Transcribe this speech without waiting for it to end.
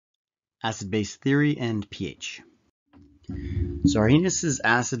Acid-base theory and pH. So Arrhenius'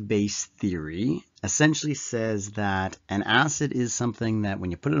 acid-base theory essentially says that an acid is something that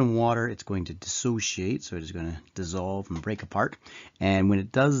when you put it in water, it's going to dissociate, so it's going to dissolve and break apart. And when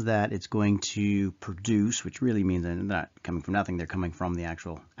it does that, it's going to produce, which really means they're not coming from nothing, they're coming from the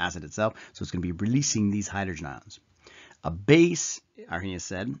actual acid itself. So it's going to be releasing these hydrogen ions. A base, Arrhenius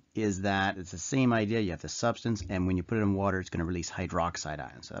said, is that it's the same idea. You have the substance, and when you put it in water, it's going to release hydroxide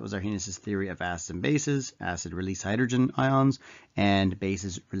ions. So that was Arrhenius' theory of acids and bases. Acid release hydrogen ions, and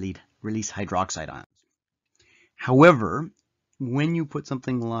bases release hydroxide ions. However, when you put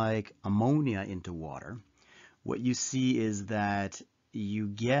something like ammonia into water, what you see is that you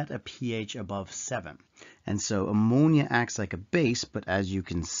get a pH above 7. And so ammonia acts like a base, but as you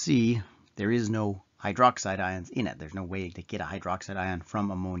can see, there is no hydroxide ions in it. There's no way to get a hydroxide ion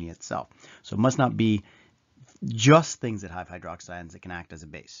from ammonia itself. So it must not be just things that have hydroxide ions that can act as a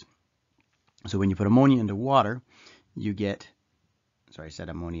base. So when you put ammonia into water, you get, sorry, I said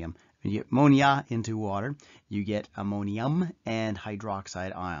ammonium. When you get ammonia into water, you get ammonium and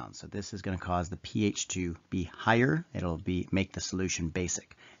hydroxide ions. So this is going to cause the pH to be higher. It'll make the solution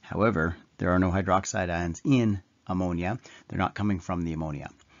basic. However, there are no hydroxide ions in ammonia. They're not coming from the ammonia.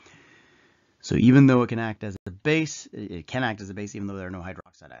 So even though it can act as a base, even though there are no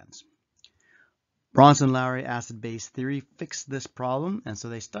hydroxide ions. Brønsted-Lowry acid-base theory fixed this problem, and so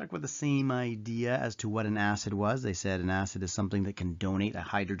they stuck with the same idea as to what an acid was. They said an acid is something that can donate a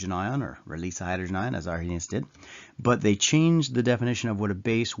hydrogen ion or release a hydrogen ion, as Arrhenius did. But they changed the definition of what a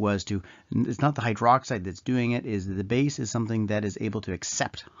base was to, it's not the hydroxide that's doing it, is the base is something that is able to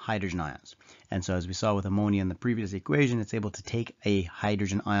accept hydrogen ions. And so as we saw with ammonia in the previous equation, it's able to take a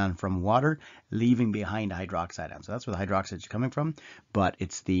hydrogen ion from water, leaving behind a hydroxide ion. So that's where the hydroxide is coming from, but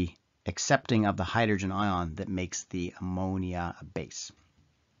it's the accepting of the hydrogen ion that makes the ammonia a base.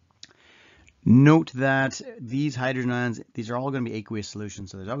 Note that these hydrogen ions, these are all going to be aqueous solutions,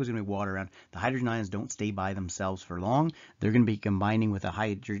 so there's always going to be water around. The hydrogen ions don't stay by themselves for long. They're going to be combining with a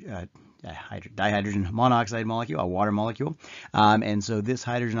dihydrogen monoxide molecule, a water molecule. And so this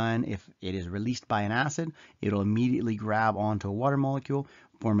hydrogen ion, if it is released by an acid, it'll immediately grab onto a water molecule,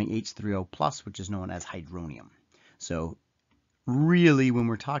 forming H3O+, which is known as hydronium. So really, when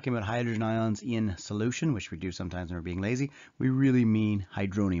we're talking about hydrogen ions in solution, which we do sometimes when we're being lazy, we really mean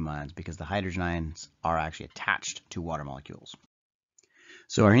hydronium ions because the hydrogen ions are actually attached to water molecules.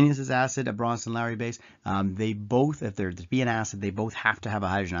 So Arrhenius' acid, a Brønsted-Lowry base, they both, if they're to be an acid, they both have to have a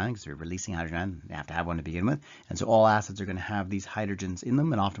hydrogen ion because they're releasing hydrogen ion. They have to have one to begin with. And so all acids are going to have these hydrogens in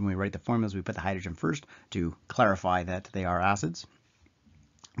them. And often when we write the formulas, we put the hydrogen first to clarify that they are acids.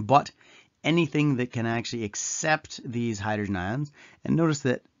 But anything that can actually accept these hydrogen ions, and notice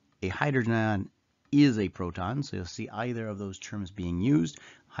that a hydrogen ion is a proton, so you'll see either of those terms being used.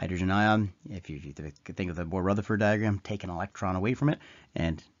 Hydrogen ion, if you think of the Bohr-Rutherford diagram, take an electron away from it,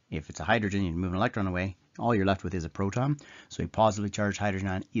 and if it's a hydrogen, you move an electron away, all you're left with is a proton. So a positively charged hydrogen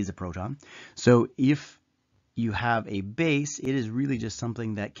ion is a proton. So if you have a base, it is really just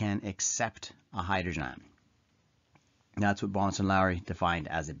something that can accept a hydrogen ion. That's what Brønsted-Lowry defined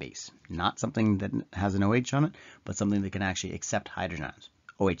as a base. Not something that has an OH on it, but something that can actually accept hydrogen ions.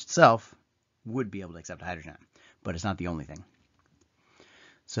 OH itself would be able to accept hydrogen ion, but it's not the only thing.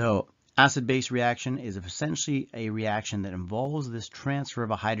 So acid-base reaction is essentially a reaction that involves this transfer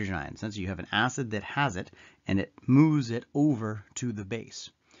of a hydrogen ion. Essentially, you have an acid that has it, and it moves it over to the base.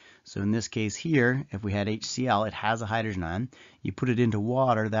 So in this case here, if we had HCl, it has a hydrogen ion. You put it into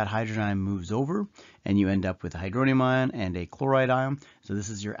water, that hydrogen ion moves over, and you end up with a hydronium ion and a chloride ion. So this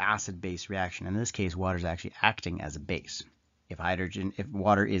is your acid-base reaction. In this case, water is actually acting as a base. If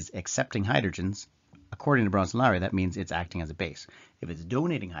water is accepting hydrogens, according to Brønsted-Lowry, that means it's acting as a base. If it's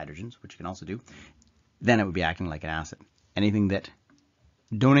donating hydrogens, which you can also do, then it would be acting like an acid. Anything that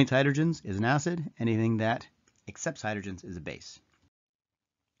donates hydrogens is an acid. Anything that accepts hydrogens is a base.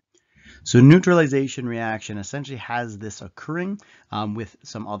 So neutralization reaction essentially has this occurring with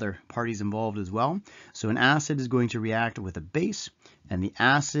some other parties involved as well. So an acid is going to react with a base, and the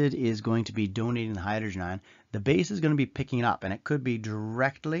acid is going to be donating the hydrogen ion. The base is going to be picking it up, and it could be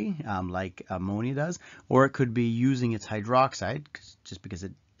directly like ammonia does, or it could be using its hydroxide, just because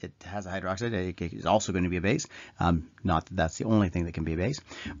it has a hydroxide, it is also going to be a base. Not that that's the only thing that can be a base,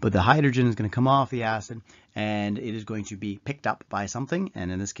 but the hydrogen is going to come off the acid and it is going to be picked up by something. And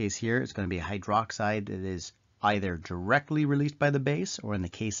in this case here, it's going to be a hydroxide that is either directly released by the base, or in the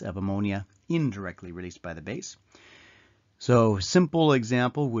case of ammonia, indirectly released by the base. So simple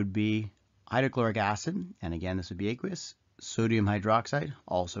example would be hydrochloric acid, and again, this would be aqueous. Sodium hydroxide,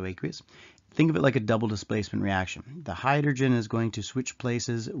 also aqueous. Think of it like a double displacement reaction. The hydrogen is going to switch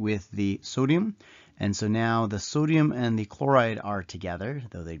places with the sodium, and so now the sodium and the chloride are together,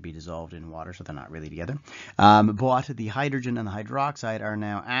 though they'd be dissolved in water, so they're not really together. But the hydrogen and the hydroxide are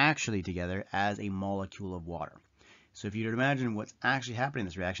now actually together as a molecule of water. So if you could imagine what's actually happening in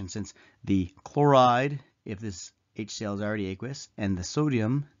this reaction, since the chloride, if this HCl is already aqueous, and the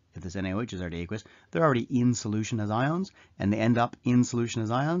sodium, if this NaOH is already aqueous, they're already in solution as ions, and they end up in solution as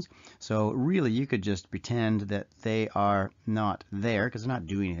ions. So really, you could just pretend that they are not there, because they're not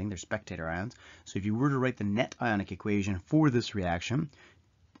doing anything. They're spectator ions. So if you were to write the net ionic equation for this reaction,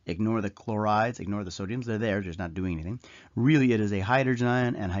 ignore the chlorides, ignore the sodiums. They're there, just not doing anything. Really, it is a hydrogen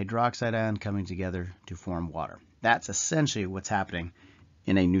ion and hydroxide ion coming together to form water. That's essentially what's happening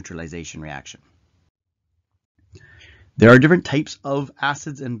in a neutralization reaction. There are different types of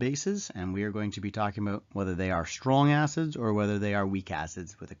acids and bases, and we are going to be talking about whether they are strong acids or whether they are weak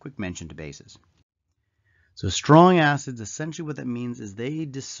acids, with a quick mention to bases. So strong acids, essentially what that means is they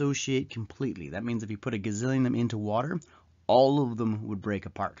dissociate completely. That means if you put a gazillion of them into water, all of them would break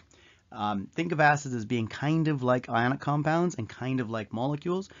apart. Think of acids as being kind of like ionic compounds and kind of like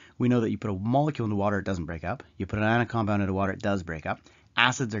molecules. We know that you put a molecule into water, it doesn't break up. You put an ionic compound into water, it does break up.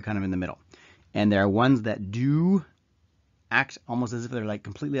 Acids are kind of in the middle. And there are ones that do act almost as if they're like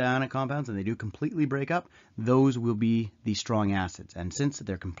completely ionic compounds and they do completely break up. Those will be the strong acids. And since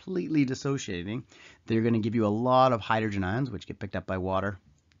they're completely dissociating, they're going to give you a lot of hydrogen ions, which get picked up by water,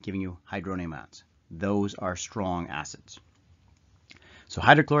 giving you hydronium ions. Those are strong acids. So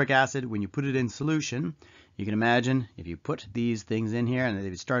hydrochloric acid, when you put it in solution, you can imagine if you put these things in here and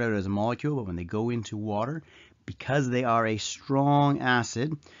they start out as a molecule, but when they go into water, because they are a strong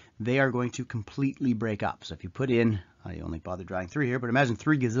acid, they are going to completely break up. So if you put in, I only bothered drawing 3 here, but imagine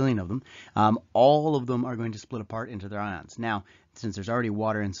 3 gazillion of them, all of them are going to split apart into their ions. Now, since there's already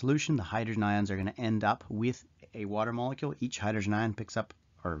water in solution, the hydrogen ions are going to end up with a water molecule. Each hydrogen ion picks up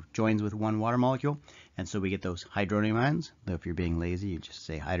or joins with one water molecule, and so we get those hydronium ions. Though if you're being lazy, you just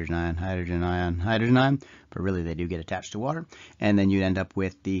say hydrogen ion, hydrogen ion, hydrogen ion, but really they do get attached to water, and then you'd end up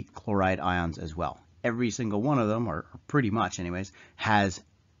with the chloride ions as well. Every single one of them, or pretty much anyways, has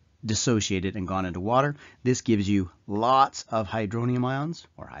dissociated and gone into water. This gives you lots of hydronium ions,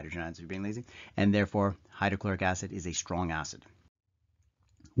 or hydrogen ions if you're being lazy, and therefore hydrochloric acid is a strong acid.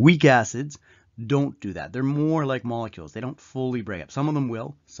 Weak acids don't do that. They're more like molecules. They don't fully break up. Some of them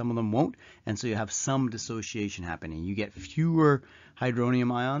will, some of them won't, and so you have some dissociation happening. You get fewer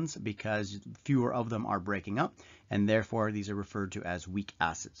hydronium ions because fewer of them are breaking up, and therefore these are referred to as weak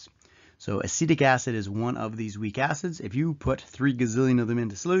acids. So acetic acid is one of these weak acids. If you put 3 gazillion of them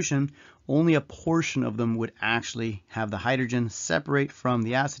into solution, only a portion of them would actually have the hydrogen separate from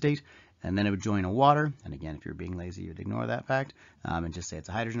the acetate, and then it would join a water. And again, if you're being lazy, you'd ignore that fact and just say it's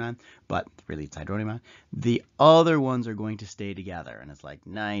a hydrogen ion, but really it's hydronium ion. The other ones are going to stay together, and it's like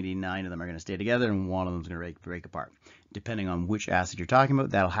 99 of them are going to stay together, and one of them is going to break apart. Depending on which acid you're talking about,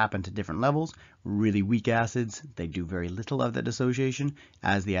 that'll happen to different levels. Really weak acids, they do very little of that dissociation.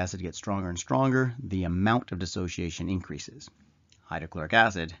 As the acid gets stronger and stronger, the amount of dissociation increases. Hydrochloric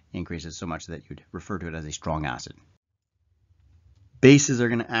acid increases so much that you'd refer to it as a strong acid. Bases are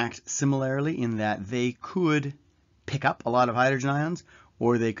going to act similarly in that they could pick up a lot of hydrogen ions,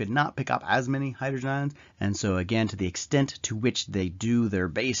 or they could not pick up as many hydrogen ions. And so again, to the extent to which they do their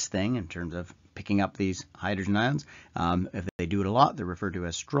base thing in terms of picking up these hydrogen ions, if they do it a lot, they're referred to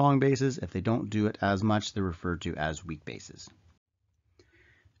as strong bases. If they don't do it as much, they're referred to as weak bases.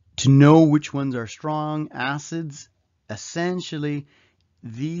 To know which ones are strong acids, essentially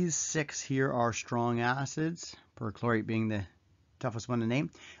these 6 here are strong acids, perchlorate being the toughest one to name,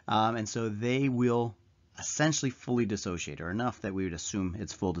 and so they will essentially fully dissociate, or enough that we would assume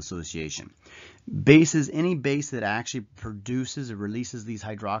it's full dissociation. Bases, any base that actually produces or releases these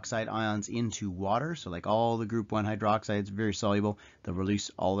hydroxide ions into water, so like all the group 1 hydroxides, very soluble, they'll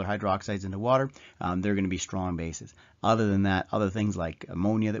release all their hydroxides into water, they're going to be strong bases. Other than that, other things like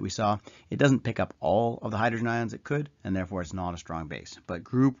ammonia that we saw, it doesn't pick up all of the hydrogen ions it could, and therefore it's not a strong base. But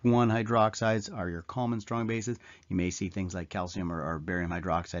group 1 hydroxides are your common strong bases. You may see things like calcium or barium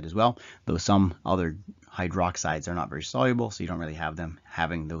hydroxide as well, though some other hydroxides are not very soluble, so you don't really have them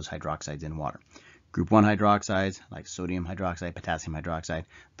having those hydroxides in water. Group 1 hydroxides, like sodium hydroxide, potassium hydroxide,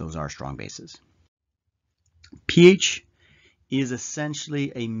 those are strong bases. pH is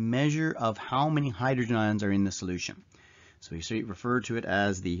essentially a measure of how many hydrogen ions are in the solution. So we refer to it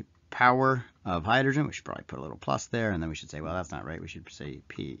as the power of hydrogen. We should probably put a little plus there, and then we should say, well, that's not right. We should say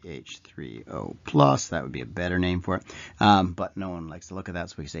pH 3O plus. That would be a better name for it. But no one likes to look at that,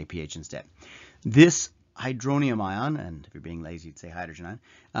 so we say pH instead. This hydronium ion, and if you're being lazy, you'd say hydrogen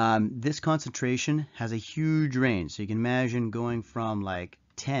ion, this concentration has a huge range. So you can imagine going from like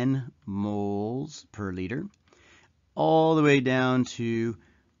 10 moles per liter all the way down to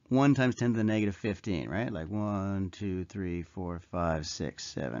 1 times 10 to the negative 15, right? Like 1, 2, 3, 4, 5, 6,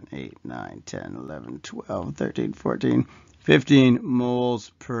 7, 8, 9, 10, 11, 12, 13, 14, 15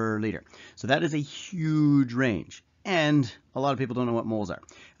 moles per liter. So that is a huge range. And a lot of people don't know what moles are.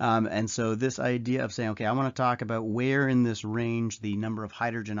 And so this idea of saying, okay, I want to talk about where in this range the number of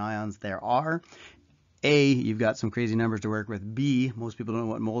hydrogen ions there are. A, you've got some crazy numbers to work with. B, most people don't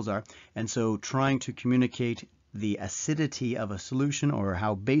know what moles are. And so trying to communicate the acidity of a solution or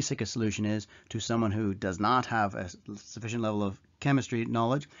how basic a solution is to someone who does not have a sufficient level of chemistry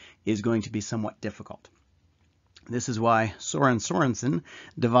knowledge is going to be somewhat difficult. This is why Sorensen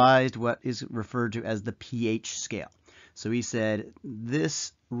devised what is referred to as the pH scale. So he said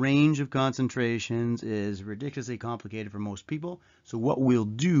this range of concentrations is ridiculously complicated for most people. So what we'll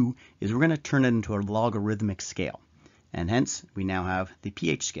do is we're going to turn it into a logarithmic scale. And hence we now have the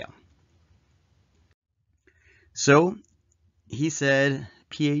pH scale. So he said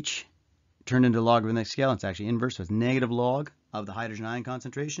pH turned into a logarithmic scale. It's actually inverse, so it's negative log of the hydrogen ion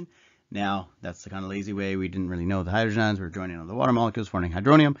concentration. Now, that's the kind of lazy way. We didn't really know the hydrogen ions were joining on the water molecules forming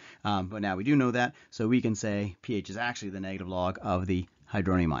hydronium, but now we do know that. So we can say pH is actually the negative log of the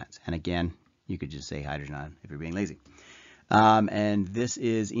hydronium ions. And again, you could just say hydrogen ion if you're being lazy. And this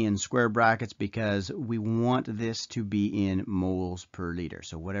is in square brackets because we want this to be in moles per liter.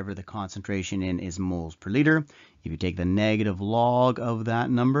 So whatever the concentration in is moles per liter. If you take the negative log of that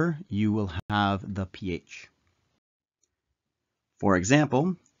number, you will have the pH. For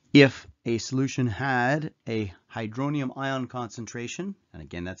example, if a solution had a hydronium ion concentration, and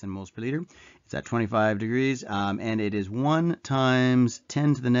again that's in moles per liter, it's at 25 degrees, and it is 1 times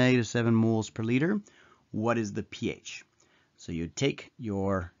 10 to the negative 7 moles per liter, what is the pH? So you'd take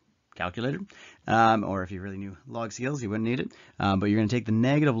your calculator, or if you really knew log skills, you wouldn't need it, but you're going to take the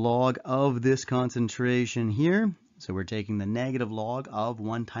negative log of this concentration here. So we're taking the negative log of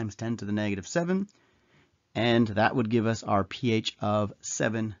 1 times 10 to the negative 7, and that would give us our pH of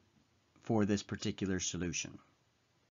 7 for this particular solution.